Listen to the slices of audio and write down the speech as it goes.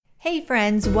Hey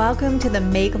friends, welcome to the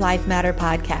Make Life Matter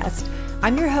podcast.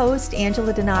 I'm your host,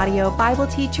 Angela Donadio, Bible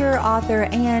teacher, author,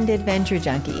 and adventure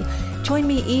junkie. Join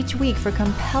me each week for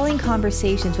compelling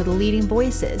conversations with leading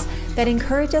voices that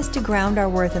encourage us to ground our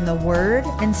worth in the Word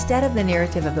instead of the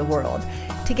narrative of the world.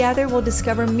 Together, we'll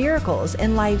discover miracles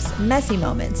in life's messy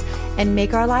moments and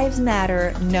make our lives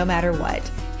matter no matter what.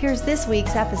 Here's this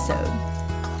week's episode.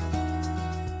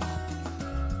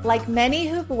 Like many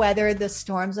who've weathered the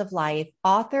storms of life,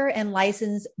 author and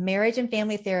licensed marriage and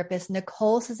family therapist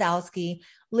Nicole Zasowski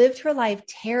lived her life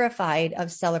terrified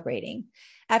of celebrating.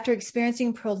 After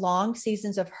experiencing prolonged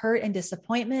seasons of hurt and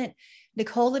disappointment,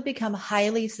 Nicole had become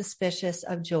highly suspicious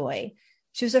of joy.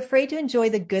 She was afraid to enjoy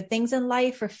the good things in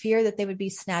life for fear that they would be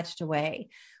snatched away.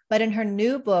 But in her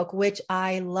new book, which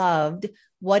I loved,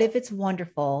 What If It's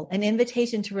Wonderful? An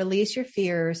invitation to release your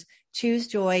fears, choose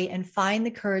joy, and find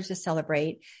the courage to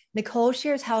celebrate, Nicole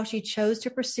shares how she chose to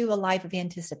pursue a life of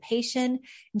anticipation,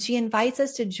 and she invites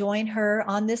us to join her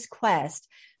on this quest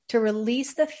to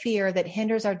release the fear that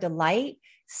hinders our delight,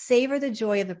 savor the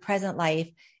joy of the present life,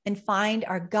 and find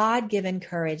our God-given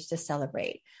courage to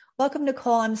celebrate. Welcome,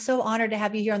 Nicole. I'm so honored to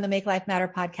have you here on the Make Life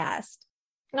Matter podcast.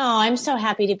 Oh, I'm so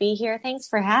happy to be here. Thanks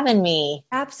for having me.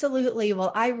 Absolutely.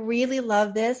 Well, I really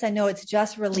love this. I know it's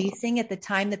just releasing at the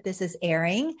time that this is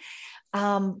airing.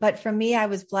 But for me, I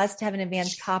was blessed to have an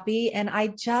advanced copy, and I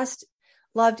just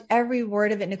loved every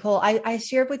word of it, Nicole. I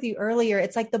shared with you earlier,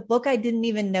 it's like the book I didn't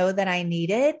even know that I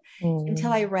needed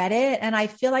until I read it. And I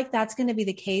feel like that's going to be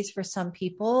the case for some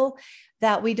people,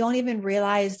 that we don't even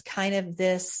realize kind of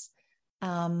this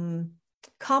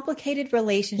complicated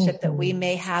relationship that we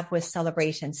may have with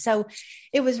celebration. So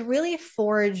it was really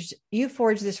you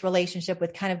forged this relationship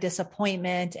with kind of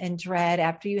disappointment and dread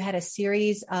after you had a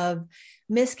series of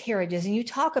miscarriages. And you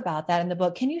talk about that in the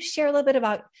book. Can you share a little bit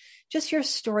about just your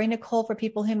story, Nicole, for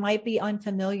people who might be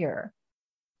unfamiliar?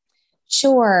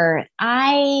 Sure.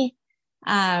 For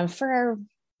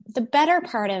the better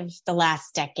part of the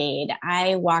last decade,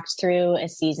 I walked through a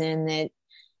season that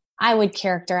I would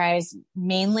characterize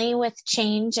mainly with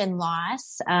change and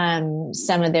loss.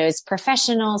 Some of those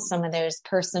professional, some of those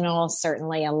personal.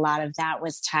 Certainly a lot of that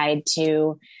was tied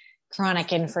to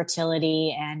chronic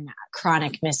infertility and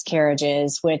chronic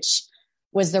miscarriages, which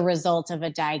was the result of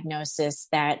a diagnosis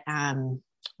that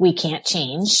we can't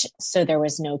change. So there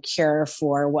was no cure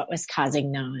for what was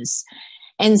causing those.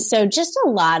 And so just a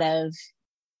lot of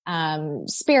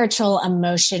spiritual,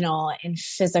 emotional, and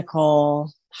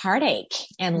physical heartache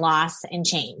and loss and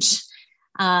change.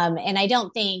 And I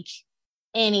don't think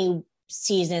any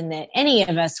season that any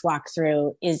of us walk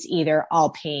through is either all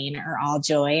pain or all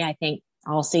joy. I think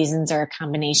all seasons are a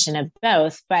combination of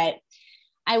both, but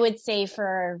I would say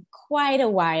for quite a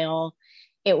while,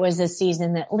 it was a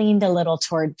season that leaned a little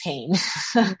toward pain.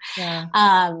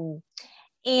 Yeah.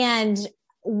 And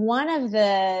one of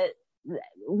the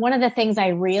things I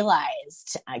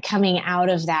realized coming out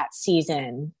of that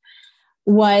season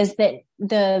was that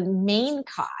the main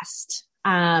cost,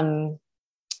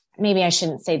 maybe I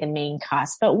shouldn't say the main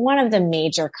cost, but one of the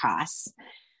major costs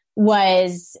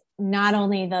was not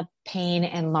only the pain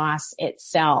and loss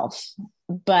itself,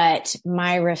 but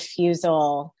my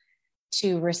refusal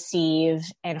to receive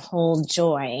and hold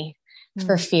joy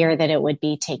for fear that it would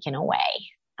be taken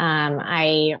away.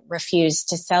 I refused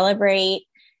to celebrate,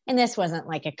 and this wasn't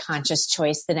like a conscious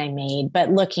choice that I made,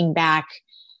 but looking back,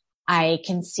 I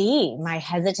can see my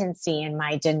hesitancy and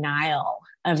my denial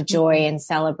of joy and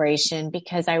celebration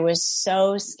because I was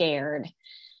so scared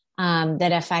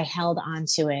that if I held on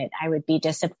to it, I would be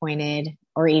disappointed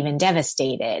or even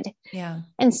devastated. Yeah.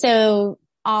 And so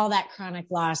all that chronic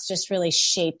loss just really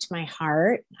shaped my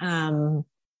heart in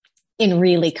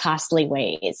really costly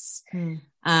ways.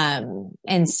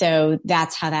 And so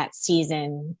that's how that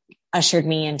season ushered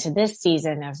me into this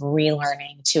season of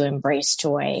relearning to embrace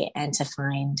joy and to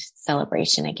find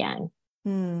celebration again.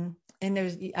 And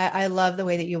I love the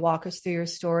way that you walk us through your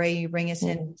story. You bring us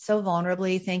in so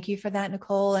vulnerably. Thank you for that,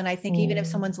 Nicole. And I think even if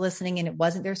someone's listening and it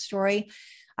wasn't their story,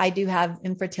 I do have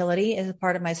infertility as a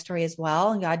part of my story as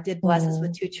well. And God did bless us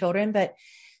with 2 children, but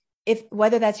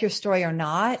whether that's your story or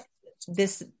not,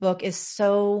 this book is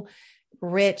so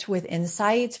rich with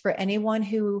insights for anyone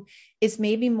who is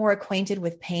maybe more acquainted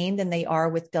with pain than they are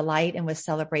with delight and with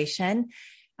celebration.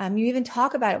 You even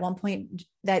talk about at one point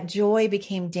that joy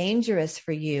became dangerous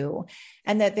for you,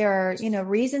 and that there are,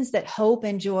 reasons that hope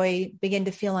and joy begin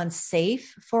to feel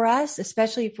unsafe for us,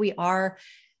 especially if we are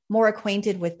more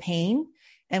acquainted with pain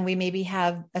and we maybe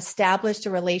have established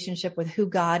a relationship with who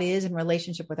God is in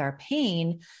relationship with our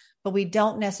pain. but we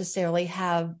don't necessarily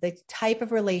have the type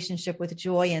of relationship with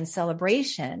joy and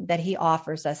celebration that he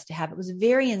offers us to have. It was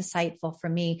very insightful for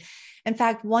me. In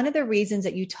fact, one of the reasons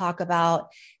that you talk about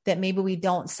that maybe we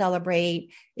don't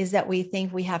celebrate is that we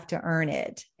think we have to earn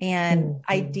it. And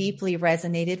I deeply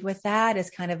resonated with that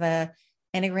as kind of a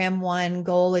Enneagram 1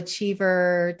 goal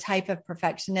achiever type of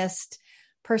perfectionist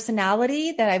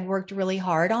personality that I've worked really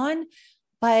hard on.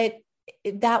 But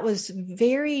that was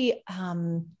very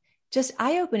just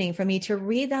eye-opening for me to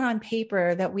read that on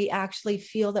paper, that we actually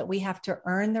feel that we have to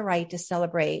earn the right to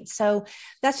celebrate. So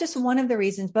that's just one of the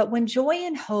reasons. But when joy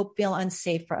and hope feel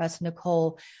unsafe for us,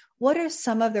 Nicole, what are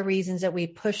some of the reasons that we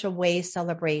push away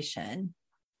celebration?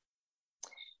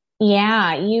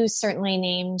 Yeah, you certainly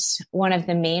named one of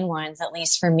the main ones. At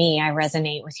least for me, I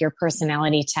resonate with your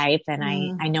personality type, and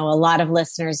I know a lot of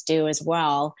listeners do as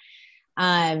well.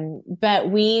 But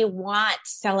we want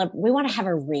to have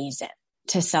a reason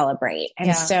to celebrate.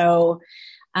 And so,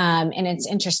 and it's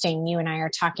interesting, you and I are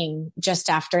talking just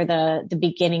after the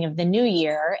beginning of the new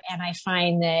year. And I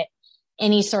find that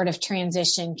any sort of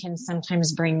transition can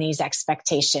sometimes bring these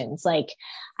expectations. Like,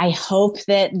 I hope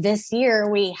that this year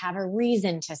we have a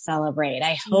reason to celebrate.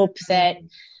 I hope that,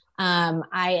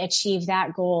 I achieve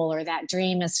that goal or that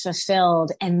dream is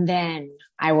fulfilled, and then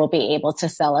I will be able to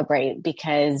celebrate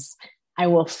because I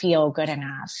will feel good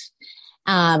enough.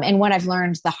 And what I've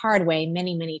learned the hard way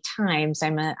many, many times,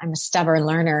 I'm a stubborn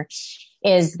learner,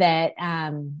 is that,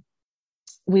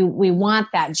 we want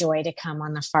that joy to come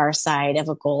on the far side of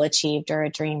a goal achieved or a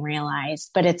dream realized,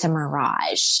 but it's a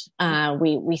mirage.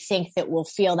 We think that we'll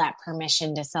feel that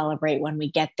permission to celebrate when we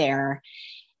get there,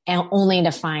 and only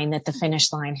to find that the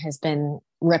finish line has been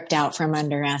ripped out from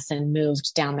under us and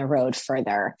moved down the road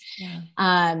further. Yeah.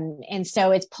 And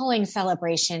so it's pulling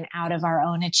celebration out of our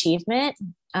own achievement,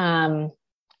 and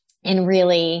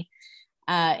really,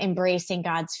 embracing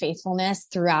God's faithfulness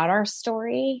throughout our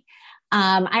story.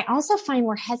 I also find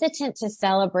we're hesitant to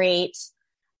celebrate,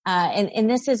 and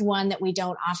this is one that we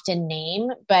don't often name,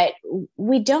 but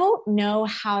we don't know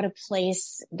how to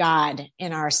place God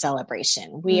in our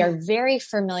celebration. We are very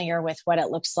familiar with what it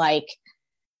looks like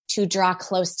to draw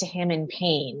close to him in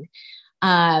pain.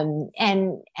 And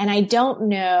I don't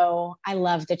know, I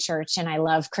love the church and I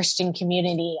love Christian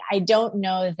community. I don't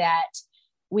know that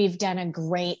we've done a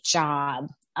great job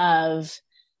of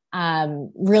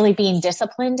really being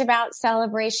disciplined about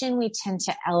celebration. We tend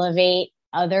to elevate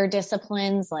other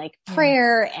disciplines like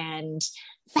prayer and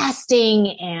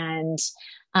fasting and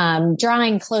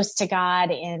drawing close to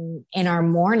God in our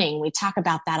mourning. We talk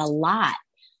about that a lot,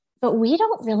 but we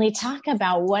don't really talk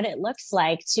about what it looks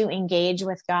like to engage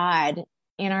with God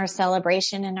in our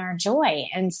celebration and our joy.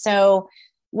 And so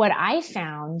what I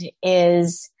found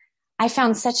is I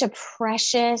found such a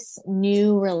precious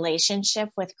new relationship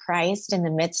with Christ in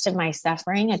the midst of my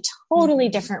suffering, a totally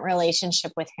different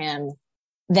relationship with him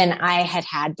than I had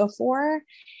had before.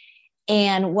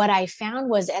 And what I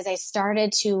found was, as I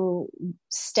started to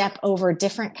step over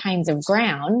different kinds of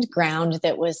ground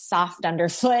that was soft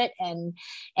underfoot and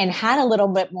had a little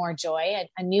bit more joy,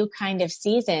 a new kind of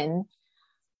season,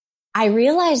 I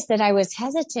realized that I was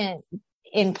hesitant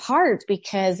in part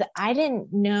because I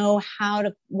didn't know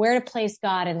where to place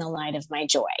God in the light of my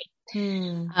joy.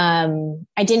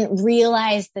 I didn't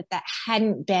realize that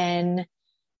hadn't been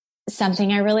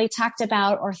something I really talked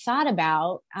about or thought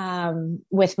about,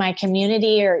 with my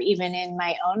community or even in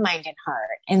my own mind and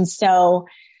heart. And so,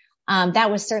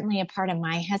 that was certainly a part of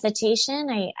my hesitation.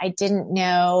 I didn't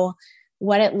know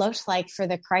what it looked like for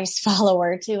the Christ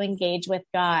follower to engage with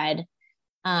God,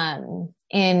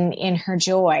 in her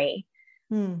joy.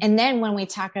 And then when we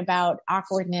talk about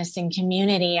awkwardness in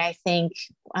community, I think,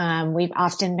 we've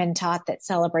often been taught that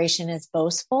celebration is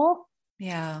boastful.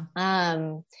 Yeah.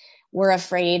 We're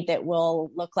afraid that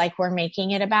we'll look like we're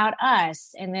making it about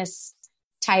us. And this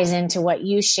ties into what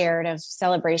you shared of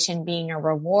celebration being a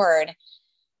reward.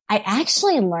 I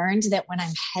actually learned that when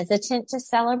I'm hesitant to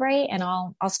celebrate, and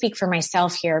I'll speak for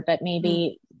myself here, but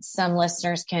maybe some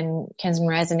listeners can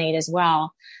resonate as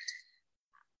well.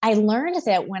 I learned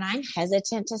that when I'm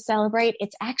hesitant to celebrate,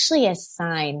 it's actually a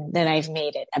sign that I've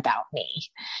made it about me.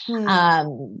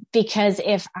 Because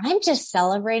if I'm just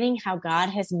celebrating how God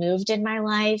has moved in my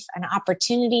life, an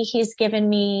opportunity he's given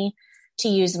me to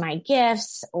use my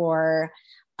gifts, or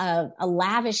a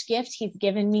lavish gift he's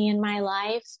given me in my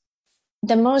life,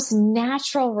 the most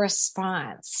natural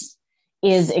response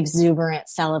is exuberant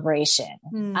celebration.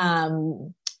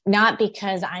 Not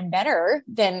because I'm better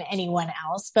than anyone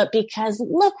else, but because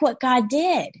look what God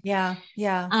did. Yeah.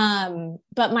 Yeah.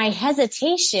 But my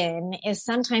hesitation is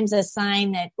sometimes a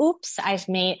sign that, oops, I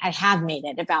have made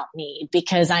it about me,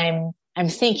 because I'm I'm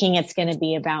thinking it's going to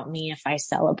be about me if I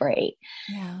celebrate.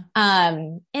 Yeah.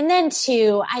 And then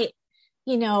too,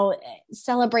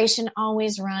 celebration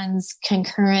always runs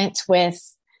concurrent with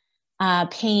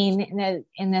pain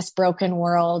in this broken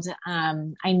world.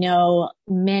 I know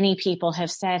many people have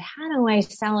said, how do I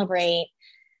celebrate,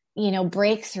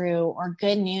 breakthrough or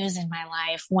good news in my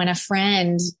life when a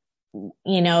friend,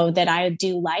 that I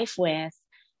do life with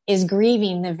is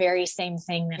grieving the very same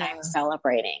thing that I'm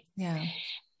celebrating. Yeah.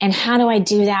 And how do I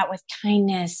do that with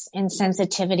kindness and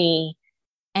sensitivity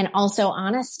and also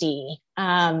honesty,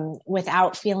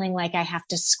 without feeling like I have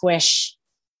to squish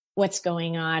what's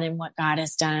going on and what God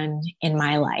has done in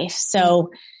my life.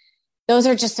 So those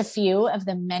are just a few of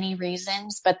the many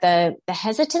reasons, but the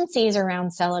hesitancies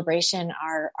around celebration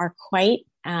are quite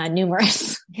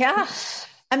numerous. Yeah.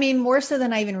 I mean, more so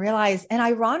than I even realized. And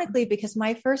ironically, because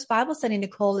my first Bible study,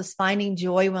 Nicole, is finding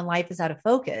joy when life is out of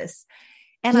focus.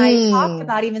 And I talked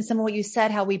about even some of what you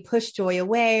said, how we push joy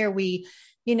away, or we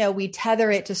tether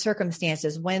it to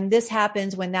circumstances. When this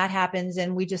happens, when that happens,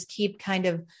 and we just keep kind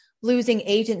of losing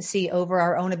agency over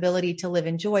our own ability to live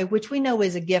in joy, which we know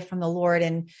is a gift from the Lord.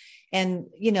 And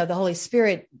the Holy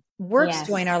Spirit works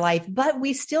joy in our life, but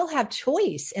we still have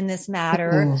choice in this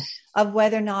matter of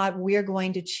whether or not we're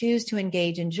going to choose to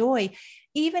engage in joy.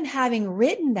 Even having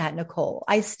written that, Nicole,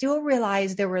 I still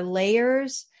realized there were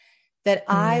layers that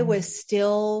I was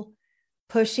still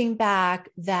pushing back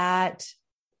that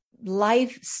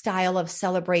lifestyle of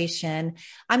celebration.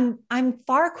 I'm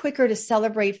far quicker to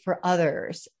celebrate for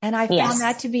others. And I found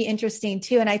that to be interesting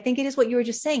too. And I think it is what you were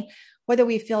just saying, whether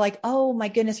we feel like, oh my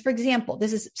goodness, for example,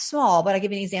 this is small, but I'll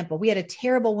give you an example. We had a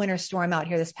terrible winter storm out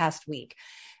here this past week,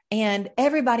 and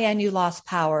everybody I knew lost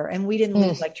power, and we didn't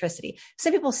lose electricity.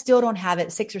 Some people still don't have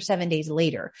it 6 or 7 days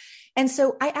later. And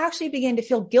so I actually began to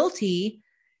feel guilty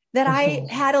that I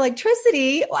had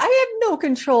electricity. I have no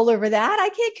control over that. I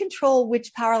can't control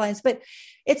which power lines, but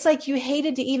it's like you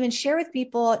hated to even share with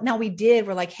people. Now we did.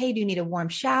 We're like, hey, do you need a warm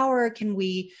shower? Can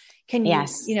you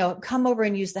come over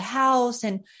and use the house?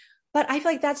 But I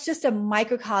feel like that's just a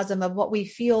microcosm of what we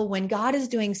feel when God is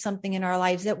doing something in our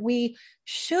lives that we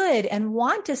should and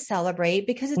want to celebrate,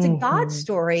 because it's a God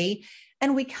story,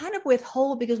 and we kind of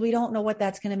withhold because we don't know what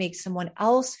that's going to make someone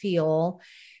else feel.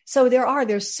 So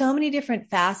there's so many different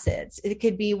facets. It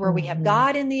could be where we have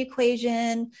God in the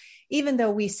equation, even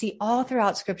though we see all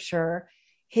throughout scripture,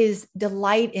 his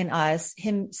delight in us,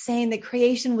 him saying that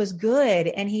creation was good,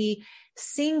 and he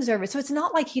sings over it. So it's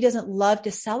not like he doesn't love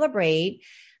to celebrate.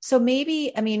 So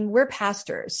maybe, we're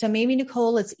pastors. So maybe,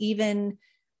 Nicole, it's even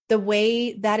the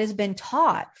way that has been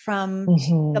taught from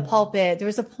the pulpit. There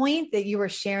was a point that you were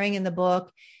sharing in the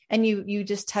book, and you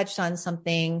just touched on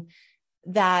something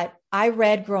that I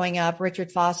read growing up,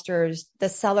 Richard Foster's The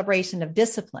Celebration of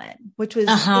Discipline, which was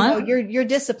your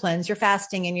disciplines, your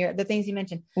fasting, and the things you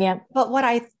mentioned. Yeah. But what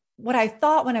I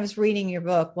thought when I was reading your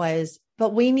book was,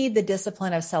 but we need the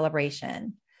discipline of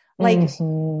celebration. Like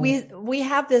we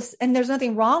have this, and there's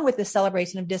nothing wrong with the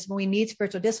celebration of discipline. We need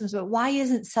spiritual disciplines, but why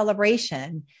isn't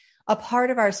celebration a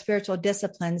part of our spiritual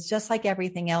disciplines, just like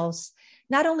everything else?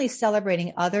 Not only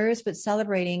celebrating others, but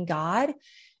celebrating God.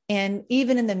 And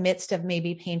even in the midst of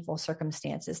maybe painful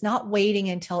circumstances, not waiting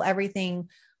until everything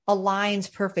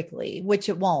aligns perfectly, which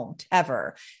it won't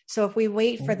ever. So if we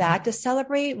wait for that to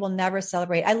celebrate, we'll never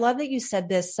celebrate. I love that you said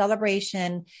this: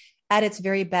 celebration at its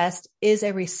very best is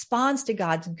a response to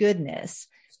God's goodness,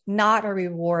 not a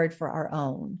reward for our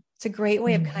own. It's a great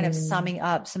way of kind of summing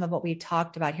up some of what we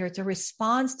talked about here. It's a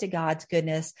response to God's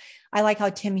goodness. I like how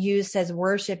Tim Hughes says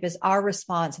worship is our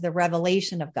response to the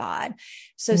revelation of God.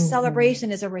 So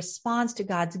celebration is a response to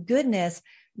God's goodness,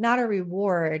 not a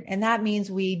reward. And that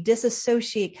means we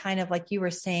disassociate, kind of like you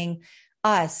were saying,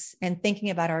 us and thinking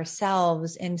about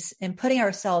ourselves and putting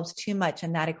ourselves too much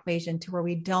in that equation to where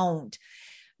we don't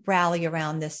rally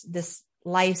around this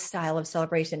lifestyle of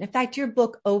celebration. In fact, your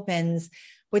book opens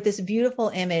with this beautiful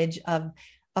image of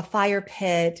a fire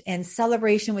pit and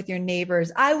celebration with your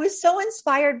neighbors. I was so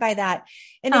inspired by that.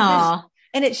 And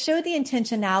it showed the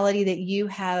intentionality that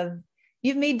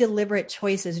you've made deliberate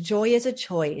choices. Joy is a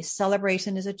choice.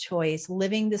 Celebration is a choice.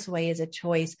 Living this way is a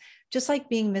choice, just like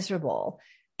being miserable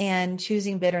and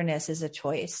choosing bitterness is a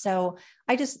choice. So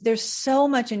there's so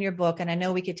much in your book, and I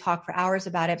know we could talk for hours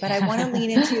about it, but I want to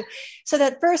lean into, so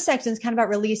that first section is kind of about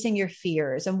releasing your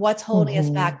fears and what's holding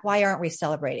us back. Why aren't we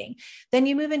celebrating? Then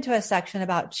you move into a section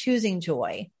about choosing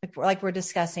joy, like we're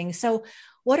discussing. So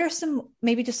what are some,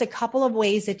 maybe just a couple of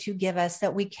ways that you give us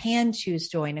that we can choose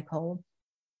joy, Nicole?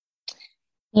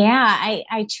 Yeah,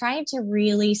 I tried to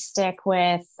really stick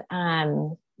with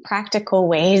practical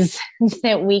ways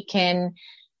that we can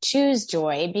choose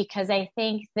joy, because I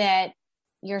think that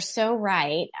you're so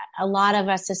right. A lot of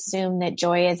us assume that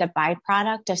joy is a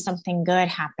byproduct of something good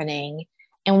happening,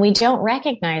 and we don't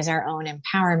recognize our own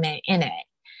empowerment in it.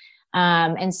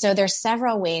 And so there's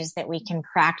several ways that we can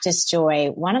practice joy.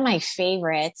 One of my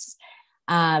favorites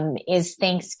is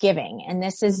Thanksgiving, and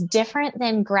this is different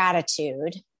than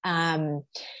gratitude.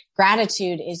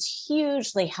 Gratitude is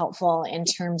hugely helpful in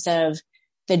terms of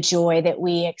the joy that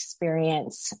we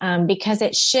experience, because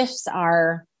it shifts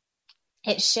our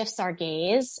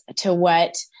gaze to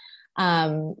what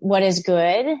is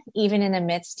good, even in the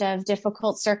midst of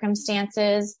difficult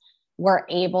circumstances. We're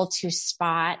able to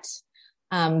spot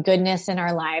goodness in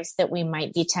our lives that we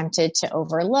might be tempted to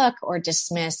overlook or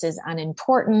dismiss as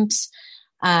unimportant,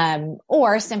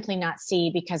 or simply not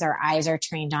see because our eyes are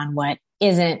trained on what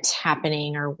isn't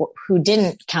happening, or who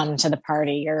didn't come to the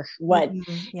party, or what,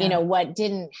 what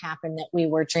didn't happen that we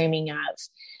were dreaming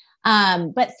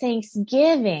of. But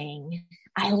Thanksgiving,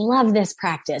 I love this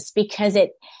practice because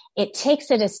it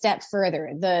takes it a step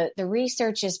further. The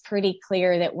research is pretty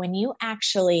clear that when you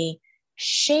actually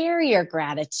share your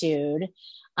gratitude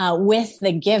with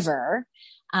the giver,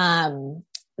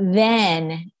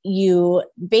 then you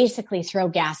basically throw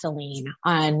gasoline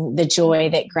on the joy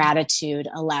that gratitude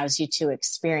allows you to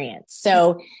experience.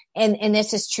 So, and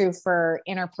this is true for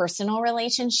interpersonal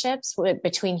relationships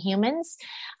between humans.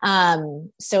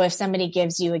 So if somebody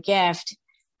gives you a gift,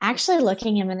 actually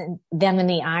looking them in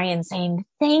the eye and saying,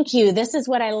 thank you. This is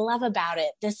what I love about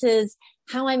it. This is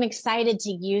how I'm excited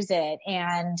to use it.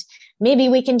 And maybe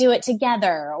we can do it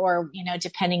together, or,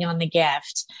 depending on the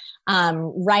gift,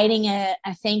 writing a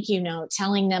thank you note,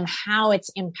 telling them how it's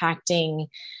impacting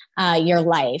your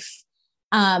life.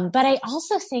 But I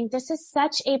also think this is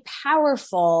such a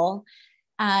powerful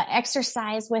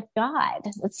exercise with God.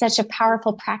 It's such a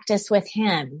powerful practice with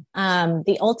Him,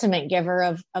 the ultimate giver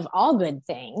of all good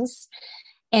things.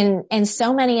 And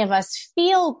so many of us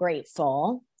feel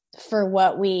grateful for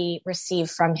what we receive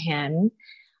from Him.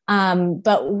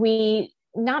 But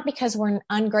not because we're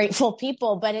ungrateful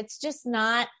people, but it's just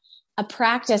not a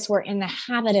practice we're in the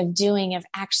habit of doing, of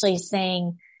actually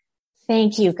saying,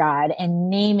 thank you, God, and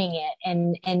naming it,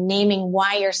 and naming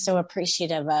why you're so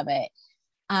appreciative of it.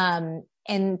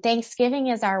 And Thanksgiving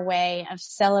is our way of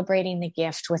celebrating the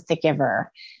gift with the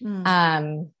giver.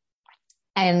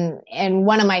 And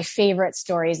one of my favorite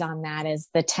stories on that is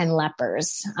the 10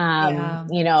 lepers.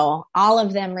 All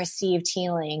of them received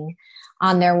healing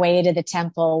on their way to the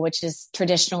temple, which is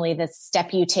traditionally the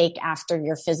step you take after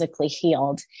you're physically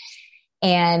healed.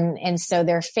 And so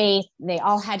their faith, they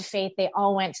all had faith. They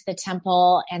all went to the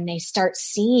temple, and they start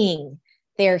seeing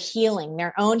their healing,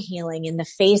 their own healing, in the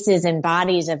faces and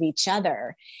bodies of each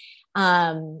other.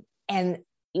 And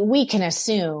we can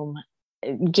assume,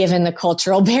 given the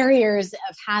cultural barriers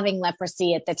of having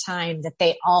leprosy at the time, that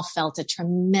they all felt a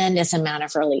tremendous amount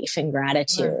of relief and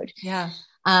gratitude. Yeah.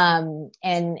 And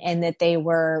that they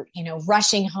were,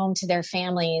 rushing home to their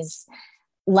families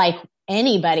like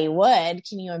anybody would.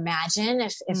 Can you imagine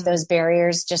if those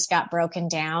barriers just got broken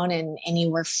down and you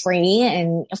were free?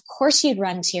 And of course you'd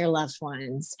run to your loved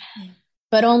ones,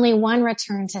 but only one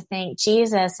returned to thank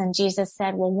Jesus. And Jesus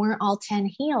said, well, weren't all 10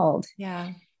 healed?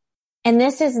 Yeah. And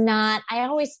this is not, I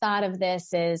always thought of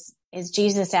this as, is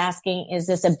Jesus asking, is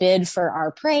this a bid for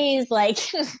our praise? Like,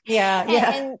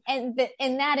 yeah. And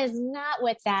that is not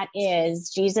what that is.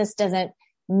 Jesus doesn't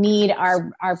need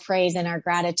our praise and our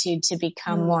gratitude to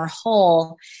become more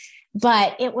whole,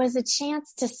 but it was a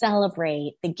chance to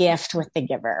celebrate the gift with the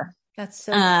giver. That's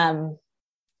so,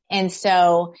 and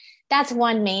so that's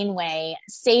one main way.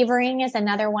 Savoring is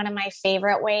another one of my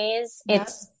favorite ways. Yeah.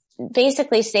 It's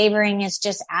basically, savoring is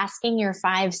just asking your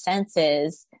five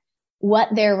senses what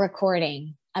they're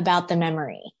recording about the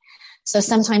memory. So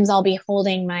sometimes I'll be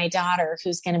holding my daughter,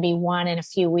 who's going to be 1 in a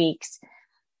few weeks,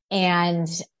 and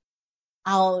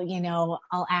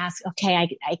I'll ask,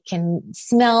 okay, I can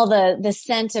smell the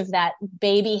scent of that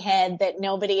baby head that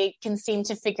nobody can seem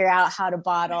to figure out how to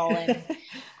bottle. And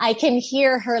I can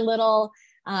hear her little,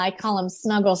 I call them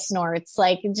snuggle snorts,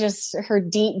 like just her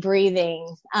deep breathing.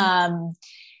 And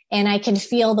I can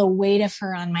feel the weight of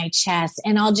her on my chest.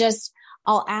 And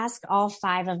I'll ask all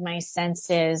 5 of my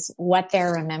senses what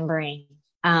they're remembering,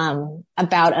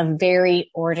 about a very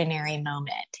ordinary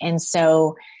moment. And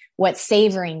so what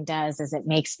savoring does is it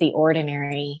makes the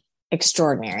ordinary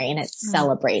extraordinary, and it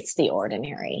celebrates the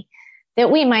ordinary that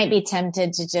we might be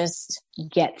tempted to just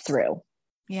get through.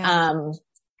 Yeah.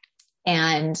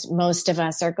 And most of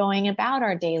us are going about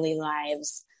our daily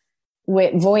lives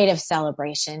void of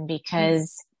celebration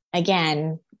because,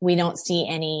 again, we don't see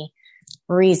any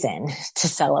reason to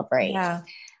celebrate. Yeah.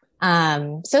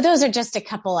 So those are just a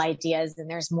couple ideas, and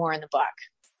there's more in the book.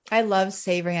 I love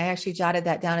savoring. I actually jotted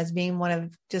that down as being one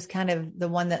of just kind of the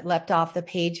one that leapt off the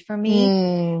page for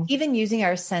me. Even using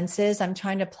our senses, I'm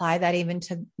trying to apply that even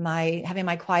to having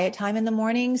my quiet time in the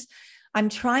mornings. I'm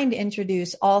trying to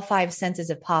introduce all 5 senses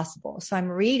if possible. So I'm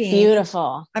reading.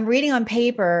 Beautiful. I'm reading on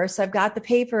paper. So I've got the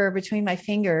paper between my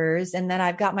fingers, and then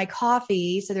I've got my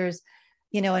coffee. So there's,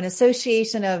 an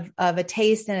association of a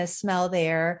taste and a smell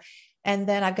there. And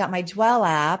then I've got my Dwell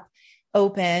app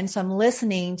open. So I'm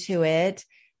listening to it.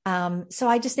 So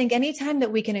I just think anytime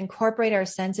that we can incorporate our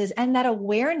senses and that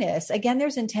awareness, again,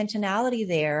 there's intentionality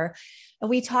there. And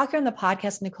we talked on the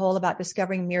podcast, Nicole, about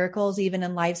discovering miracles, even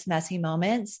in life's messy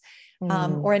moments,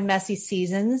 or in messy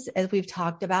seasons, as we've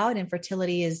talked about, and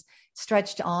fertility is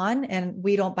stretched on. And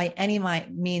we don't by any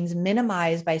means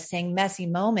minimize by saying messy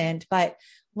moment, but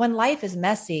when life is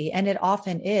messy, and it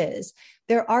often is,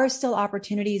 there are still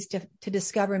opportunities to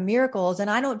discover miracles. And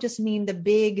I don't just mean the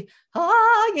big,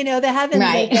 the heaven,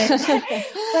 right.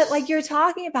 But like you're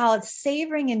talking about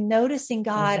savoring and noticing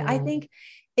God. I think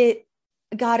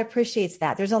God appreciates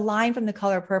that. There's a line from The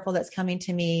Color Purple that's coming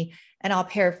to me, and I'll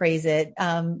paraphrase it.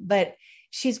 But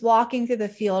she's walking through the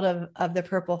field of the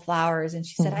purple flowers. And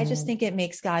she said, I just think it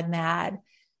makes God mad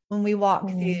when we walk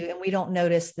through and we don't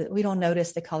notice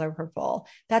the color purple.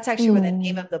 That's actually where the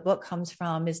name of the book comes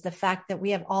from, is the fact that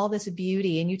we have all this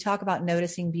beauty. And you talk about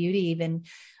noticing beauty even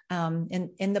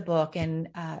in the book, and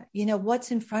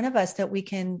what's in front of us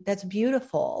that's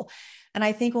beautiful. And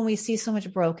I think when we see so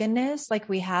much brokenness, like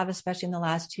we have, especially in the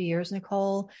last 2 years,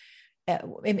 Nicole,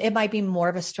 it might be more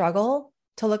of a struggle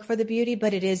to look for the beauty,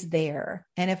 but it is there.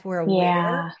 And if we're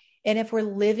aware, and if we're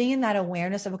living in that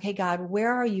awareness of, okay, God,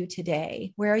 where are you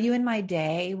today? Where are you in my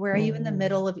day? Where are you in the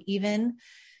middle of even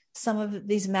some of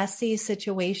these messy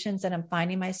situations that I'm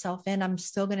finding myself in? I'm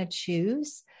still going to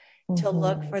choose to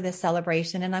look for the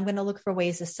celebration, and I'm going to look for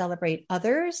ways to celebrate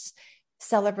others,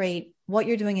 celebrate what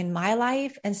you're doing in my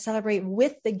life, and celebrate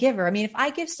with the giver. I mean, if I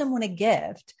give someone a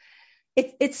gift,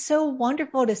 it's so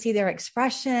wonderful to see their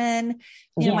expression.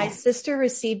 My sister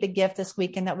received a gift this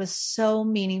weekend that was so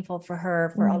meaningful for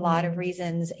her for a lot of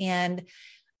reasons. And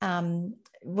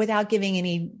without giving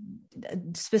any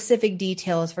specific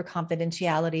details for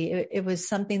confidentiality, it was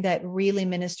something that really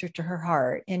ministered to her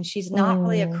heart. And she's not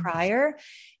really a crier.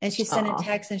 And she sent a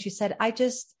text and she said,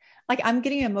 I'm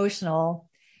getting emotional.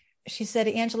 She said,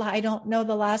 Angela, I don't know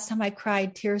the last time I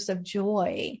cried tears of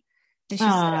joy.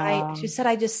 And she said,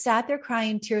 I just sat there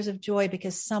crying tears of joy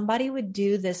because somebody would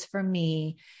do this for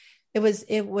me. It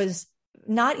was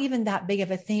not even that big of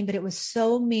a thing, but it was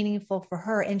so meaningful for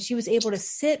her. And she was able to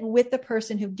sit with the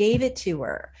person who gave it to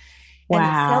her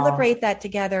and celebrate that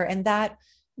together. And that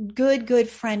good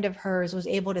friend of hers was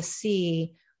able to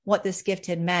see what this gift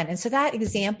had meant. And so that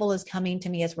example is coming to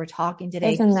me as we're talking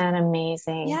today. Isn't that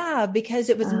amazing? Yeah, because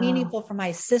it was meaningful for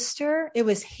my sister. It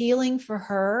was healing for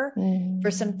her, for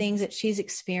some things that she's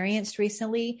experienced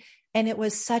recently. And it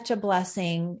was such a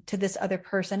blessing to this other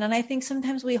person. And I think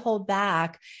sometimes we hold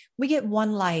back. We get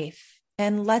one life,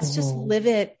 and let's just live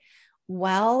it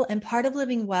well. And part of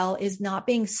living well is not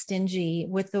being stingy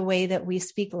with the way that we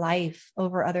speak life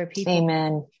over other people.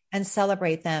 Amen. And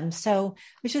celebrate them. So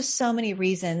there's just so many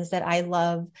reasons that I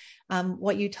love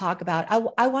what you talk about.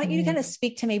 I want you to kind of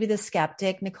speak to maybe the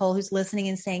skeptic, Nicole, who's listening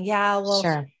and saying,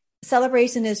 sure,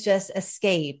 celebration is just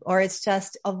escape, or it's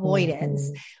just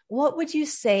avoidance. What would you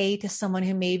say to someone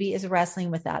who maybe is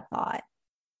wrestling with that thought?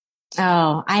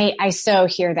 Oh, I so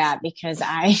hear that, because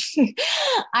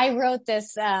I wrote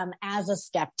this as a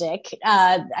skeptic.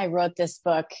 I wrote this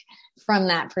book from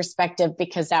that perspective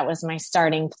because that was my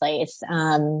starting place,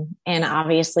 and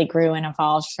obviously grew and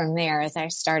evolved from there as I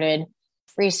started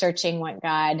researching what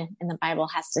God in the Bible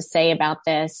has to say about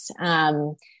this,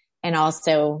 and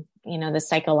also, the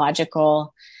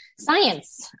psychological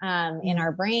science in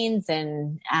our brains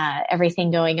and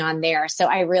everything going on there. So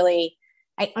I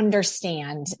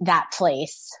understand that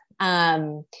place.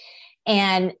 And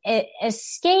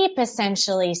escape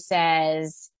essentially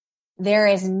says, there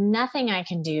is nothing I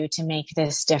can do to make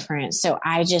this different. So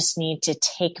I just need to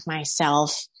take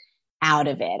myself out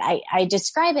of it. I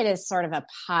describe it as sort of a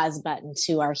pause button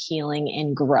to our healing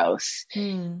and growth.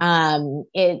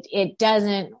 It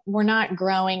doesn't, we're not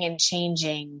growing and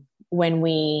changing when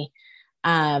we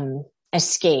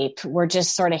escape. We're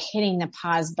just sort of hitting the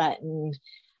pause button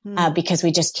because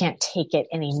we just can't take it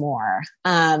anymore.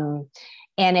 And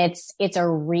it's a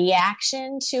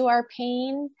reaction to our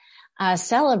pain.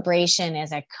 Celebration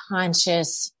is a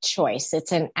conscious choice.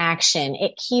 It's an action.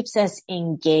 It keeps us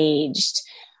engaged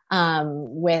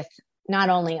with not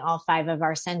only all 5 of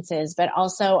our senses, but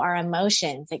also our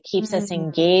emotions. It keeps us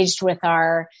engaged with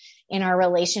our in our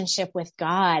relationship with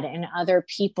God and other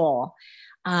people.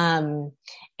 And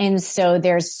so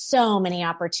there's so many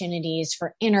opportunities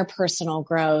for interpersonal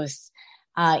growth,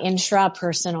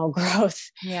 intrapersonal growth.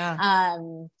 Yeah.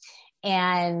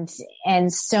 And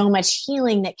so much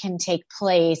healing that can take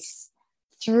place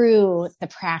through the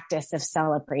practice of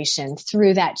celebration,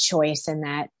 through that choice and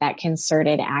that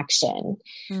concerted action.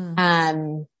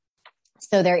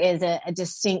 So there is a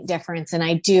distinct difference. And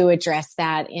I do address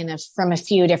that from a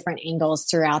few different angles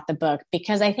throughout the book,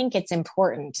 because I think it's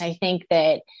important. I think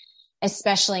that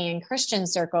especially in Christian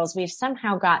circles, we've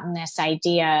somehow gotten this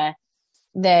idea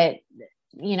that,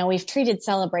 we've treated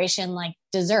celebration like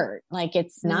dessert, like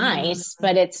it's nice,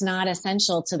 but it's not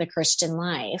essential to the Christian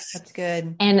life. That's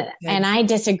good. And I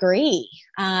disagree.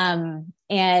 And,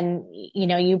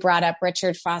 you brought up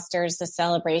Richard Foster's The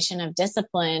Celebration of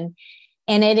Discipline,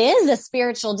 and it is a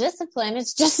spiritual discipline.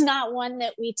 It's just not one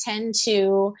that we tend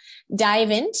to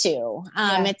dive into.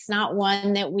 It's not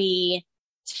one that we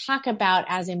talk about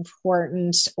as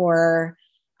important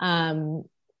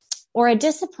or a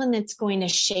discipline that's going to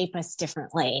shape us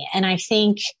differently. And I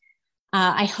think,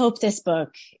 I hope this book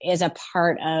is a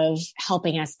part of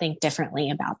helping us think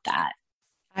differently about that.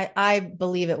 I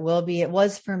believe it will be. It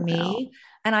was for me.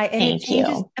 Thank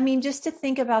you. Just to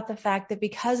think about the fact that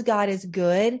because God is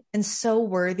good and so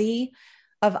worthy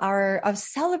of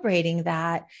celebrating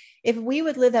that, if we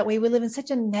would live that way, we live in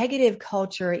such a negative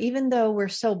culture. Even though we're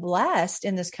so blessed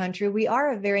in this country, we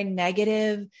are a very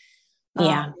negative,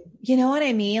 you know what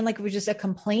I mean? Like we're just a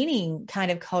complaining kind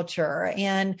of culture.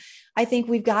 And I think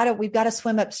we've got to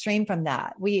swim upstream from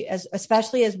that.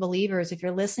 Especially as believers, if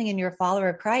you're listening and you're a follower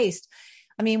of Christ,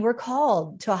 we're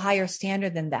called to a higher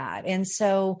standard than that. And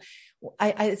so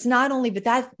it's not only, but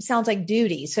that sounds like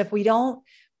duty. So if we don't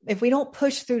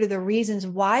push through to the reasons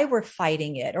why we're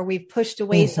fighting it, or we've pushed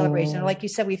away celebration, or like you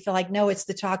said, we feel like, no, it's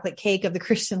the chocolate cake of the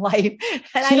Christian life.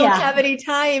 And I don't have any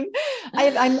time.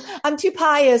 I'm too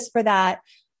pious for that.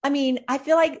 I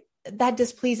feel like that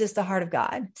displeases the heart of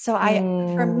God. So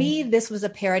for me, this was a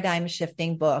paradigm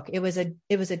shifting book. It was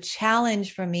a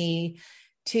challenge for me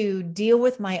to deal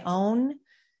with my own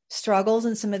struggles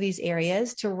in some of these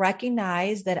areas, to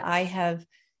recognize that I have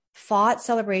fought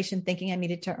celebration thinking I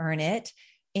needed to earn it,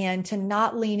 and to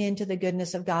not lean into the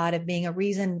goodness of God of being a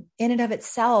reason in and of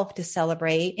itself to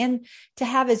celebrate, and to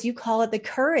have, as you call it, the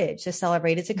courage to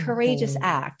celebrate. It's a courageous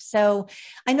act. So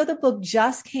I know the book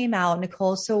just came out,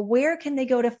 Nicole. So where can they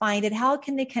go to find it? How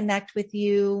can they connect with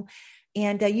you?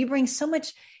 And you bring so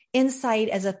much insight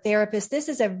as a therapist. This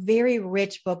is a very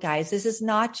rich book, guys. This is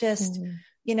not just,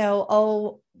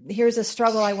 here's a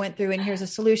struggle I went through and here's a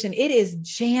solution. It is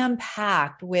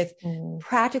jam-packed with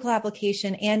practical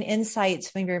application and insights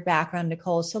from your background,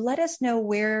 Nicole. So let us know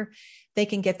where they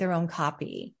can get their own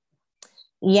copy.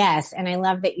 Yes. And I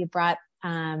love that you brought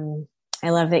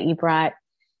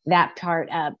that part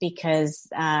up, because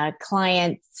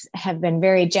clients have been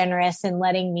very generous in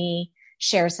letting me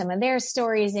share some of their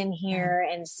stories in here.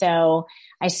 And so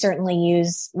I certainly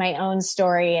use my own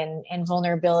story and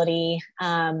vulnerability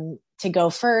to go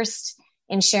first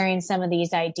in sharing some of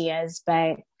these ideas.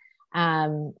 But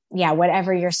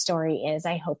whatever your story is,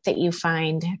 I hope that you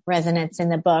find resonance in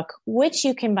the book, which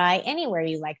you can buy anywhere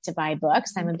you like to buy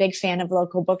books. I'm a big fan of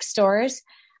local bookstores.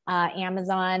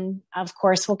 Amazon, of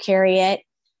course, will carry it.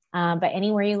 But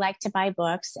anywhere you like to buy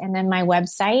books. And then my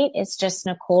website is just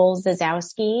Nicole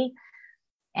Zasowski,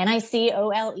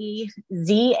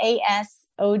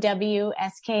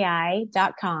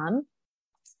 NicoleZasowski.com.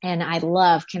 And I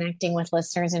love connecting with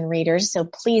listeners and readers. So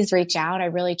please reach out. I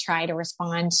really try to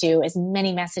respond to as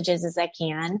many messages as I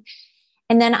can.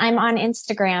 And then I'm on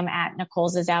Instagram at Nicole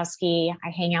Zasowski. I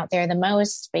hang out there the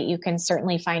most, but you can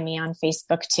certainly find me on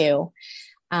Facebook too.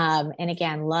 And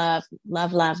again, love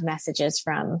messages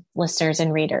from listeners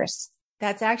and readers.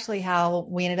 That's actually how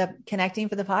we ended up connecting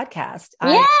for the podcast.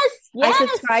 Yes. I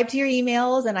subscribed to your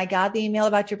emails, and I got the email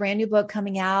about your brand new book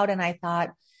coming out. And I thought,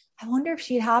 I wonder if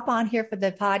she'd hop on here for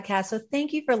the podcast. So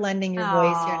thank you for lending your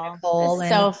voice here, Nicole.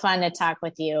 It's so fun to talk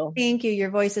with you. Thank you.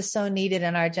 Your voice is so needed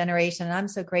in our generation, and I'm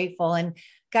so grateful. And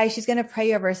guys, she's going to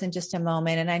pray over us in just a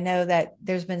moment. And I know that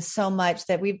there's been so much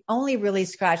that we've only really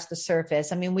scratched the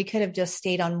surface. We could have just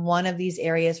stayed on one of these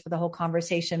areas for the whole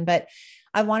conversation, but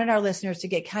I wanted our listeners to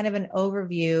get kind of an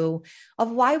overview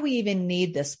of why we even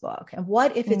need this book and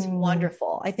what if it's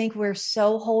wonderful. I think we're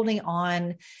so holding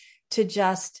on to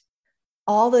just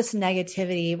all this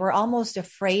negativity. We're almost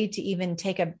afraid to even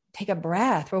take a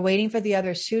breath. We're waiting for the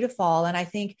other shoe to fall. And I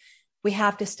think we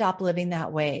have to stop living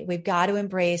that way. We've got to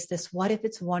embrace this. What if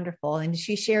it's wonderful? And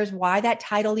she shares why that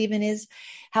title even is,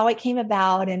 how it came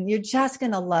about. And you're just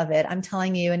going to love it. I'm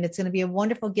telling you. And it's going to be a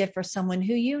wonderful gift for someone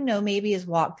who, maybe has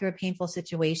walked through a painful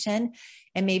situation,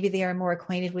 and maybe they are more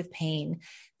acquainted with pain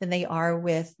than they are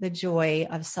with the joy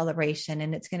of celebration.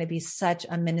 And it's going to be such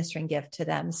a ministering gift to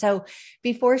them. So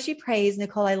before she prays,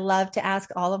 Nicole, I love to ask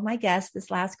all of my guests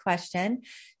this last question.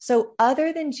 So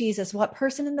other than Jesus, what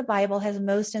person in the Bible has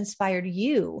most inspired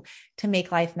you to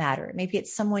make life matter? Maybe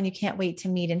it's someone you can't wait to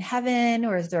meet in heaven,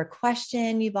 or is there a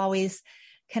question you've always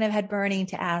kind of had burning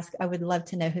to ask? I would love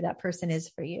to know who that person is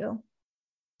for you.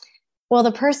 Well,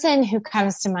 the person who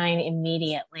comes to mind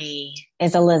immediately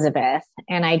is Elizabeth.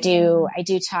 And I do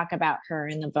talk about her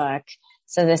in the book.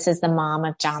 So this is the mom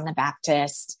of John the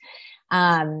Baptist.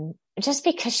 Just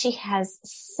because she has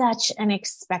such an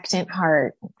expectant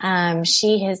heart.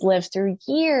 She has lived through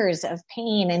years of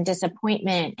pain and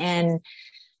disappointment and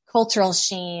cultural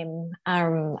shame,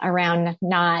 around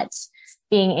not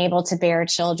being able to bear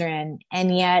children.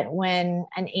 And yet when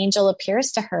an angel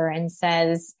appears to her and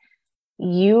says,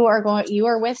 you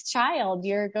are with child,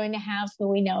 you're going to have who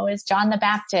we know as John the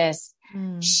Baptist.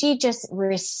 She just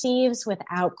receives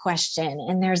without question.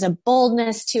 And there's a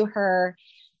boldness to her.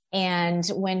 And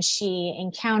when she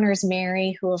encounters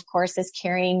Mary, who of course is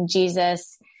carrying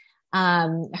Jesus,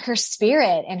 her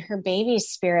spirit and her baby's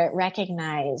spirit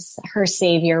recognize her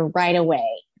Savior right away.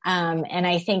 And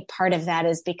I think part of that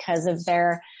is because of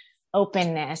their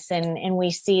openness. And we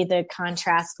see the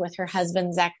contrast with her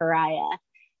husband, Zechariah.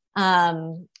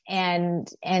 And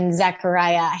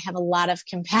Zechariah, I have a lot of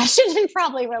compassion and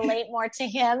probably relate more to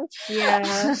him.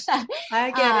 Yeah,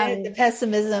 I get it. The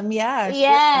pessimism. Yeah.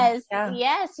 Yes. Sure. Yeah.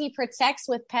 Yes. He protects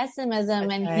with pessimism.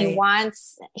 That's and right.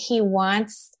 he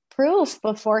wants proof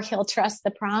before he'll trust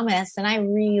the promise. And I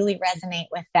really resonate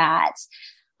with that.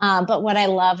 But what I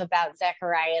love about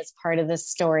Zechariah's part of the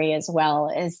story as well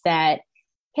is that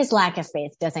his lack of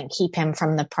faith doesn't keep him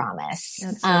from the promise.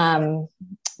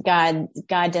 God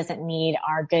doesn't need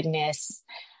our goodness,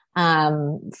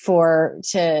 to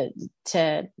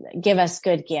give us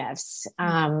good gifts.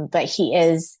 But he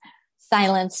is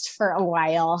silenced for a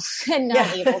while and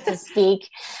not able to speak.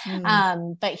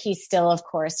 But he still, of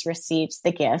course, receives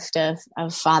the gift of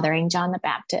fathering John the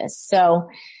Baptist. So,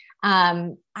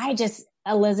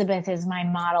 Elizabeth is my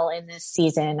model in this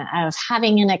season of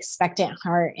having an expectant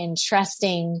heart and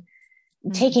trusting,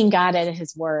 taking God at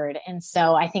his word. And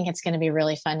so I think it's going to be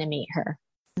really fun to meet her.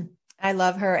 I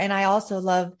love her. And I also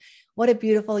love what a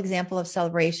beautiful example of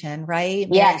celebration, right?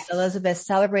 Yes. Mary, Elizabeth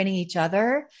celebrating each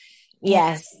other.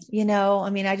 Yes. And,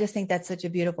 I just think that's such a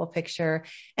beautiful picture.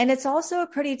 And it's also a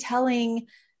pretty telling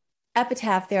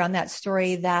epitaph there on that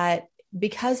story, that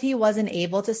because he wasn't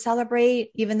able to celebrate,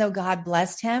 even though God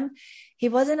blessed him, he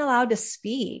wasn't allowed to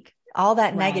speak all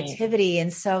that negativity.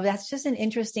 And so that's just an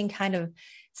interesting kind of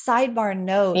sidebar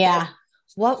note. Yeah.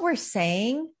 What we're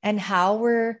saying and how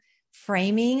we're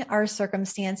framing our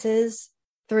circumstances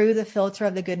through the filter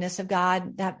of the goodness of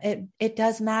God, that it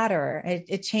does matter.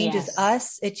 It changes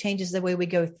us. It changes the way we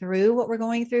go through what we're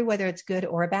going through, whether it's good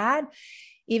or bad.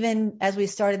 Even as we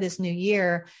started this new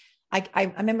year,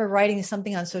 I remember writing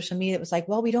something on social media that was like,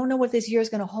 well, we don't know what this year is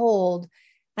going to hold.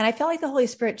 And I felt like the Holy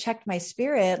Spirit checked my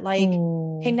spirit, like,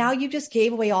 hey, now you just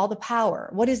gave away all the power.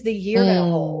 What is the year going to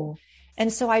hold?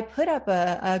 And so I put up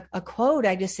a quote.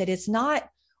 I just said, it's not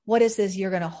what is this year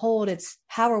going to hold? It's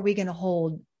how are we going to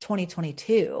hold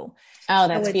 2022? Oh,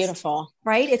 that's beautiful.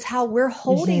 Right? It's how we're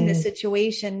holding the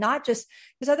situation, not just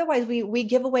because otherwise we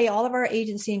give away all of our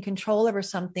agency and control over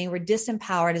something. We're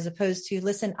disempowered, as opposed to,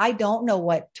 listen, I don't know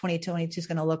what 2022 is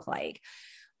going to look like,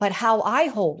 but how I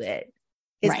hold it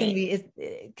is going to be,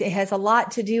 it has a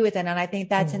lot to do with it. And I think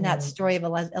that's in that story of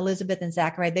Elizabeth and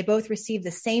Zachariah. They both received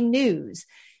the same news.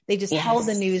 They just held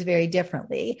the news very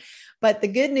differently. But the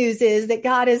good news is that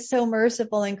God is so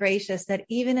merciful and gracious that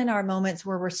even in our moments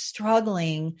where we're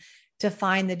struggling to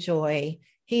find the joy,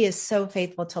 he is so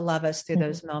faithful to love us through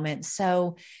those moments.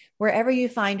 So wherever you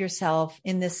find yourself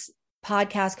in this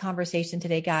podcast conversation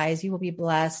today, guys, you will be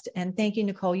blessed. And thank you,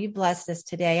 Nicole. You blessed us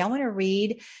today. I want to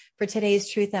read for today's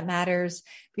Truth That Matters.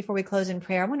 Before we close in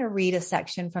prayer, I want to read a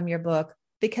section from your book,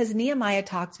 because Nehemiah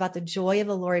talks about the joy of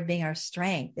the Lord being our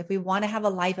strength. If we want to have a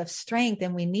life of strength,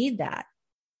 then we need that.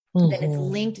 Then it's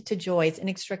linked to joy. It's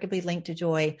inextricably linked to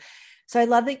joy. So I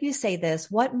love that you say this.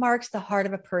 What marks the heart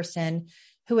of a person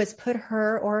who has put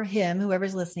her or him,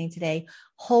 whoever's listening today,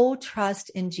 whole trust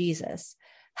in Jesus?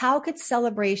 How could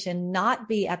celebration not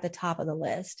be at the top of the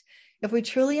list? If we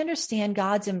truly understand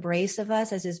God's embrace of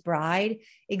us as his bride,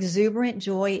 exuberant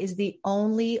joy is the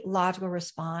only logical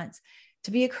response.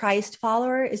 To be a Christ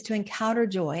follower is to encounter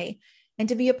joy, and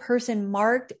to be a person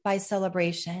marked by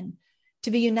celebration.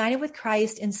 To be united with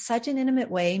Christ in such an intimate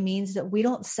way means that we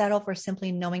don't settle for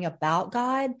simply knowing about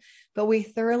God, but we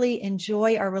thoroughly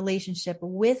enjoy our relationship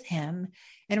with him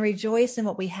and rejoice in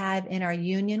what we have in our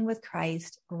union with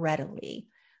Christ readily.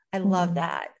 I love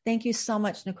that. Thank you so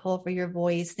much, Nicole, for your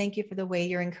voice. Thank you for the way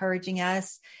you're encouraging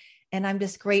us. And I'm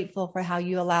just grateful for how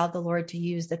you allowed the Lord to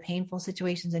use the painful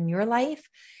situations in your life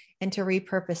and to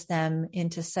repurpose them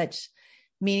into such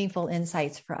meaningful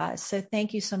insights for us. So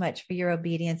thank you so much for your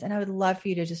obedience. And I would love for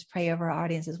you to just pray over our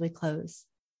audience as we close.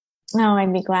 Oh,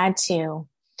 I'd be glad to.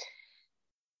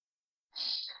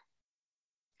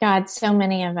 God, so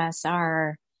many of us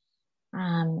are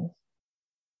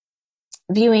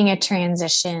viewing a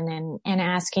transition and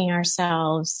asking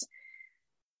ourselves,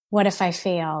 what if I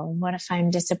fail? What if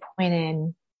I'm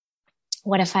disappointed?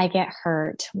 What if I get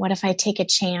hurt? What if I take a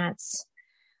chance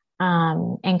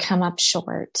and come up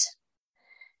short?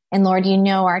 And Lord, you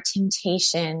know our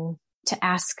temptation to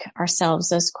ask ourselves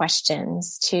those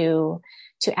questions, to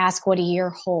ask what a year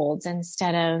holds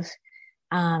instead of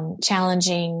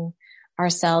challenging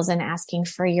ourselves and asking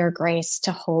for your grace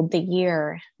to hold the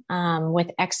year with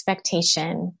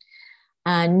expectation,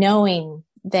 knowing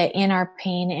that in our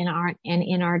pain and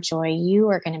in our joy, you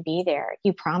are going to be there.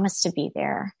 You promise to be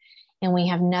there, and we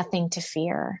have nothing to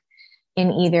fear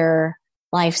in either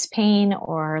life's pain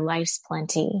or life's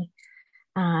plenty.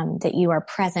 That you are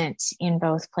present in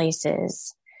both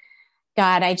places.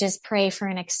 God, I just pray for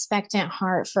an expectant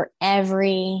heart for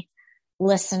every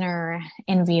listener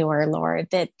and viewer, Lord,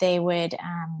 that they would,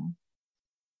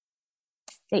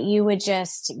 that you would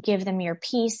just give them your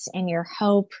peace and your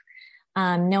hope,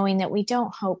 knowing that we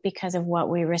don't hope because of what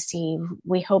we receive.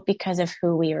 We hope because of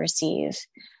who we receive,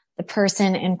 the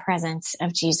person and presence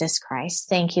of Jesus Christ.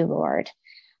 Thank you, Lord.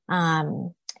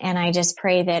 And I just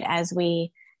pray that as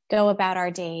we go about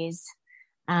our days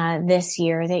this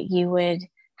year, that you would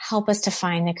help us to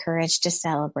find the courage to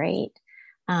celebrate,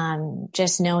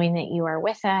 just knowing that you are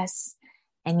with us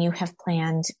and you have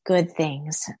planned good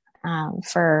things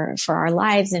for our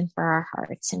lives and for our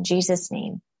hearts. In Jesus'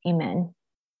 name, amen.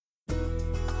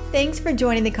 Thanks for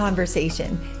joining the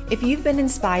conversation. If you've been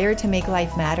inspired to make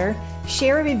life matter,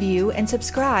 share a review and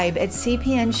subscribe at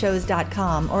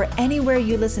cpnshows.com or anywhere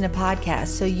you listen to podcasts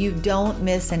so you don't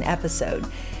miss an episode.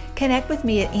 Connect with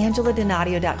me at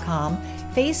angeladonadio.com,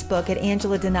 Facebook at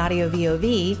Angela Donadio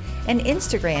VOV, and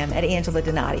Instagram at Angela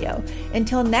Donadio.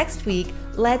 Until next week,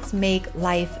 let's make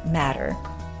life matter.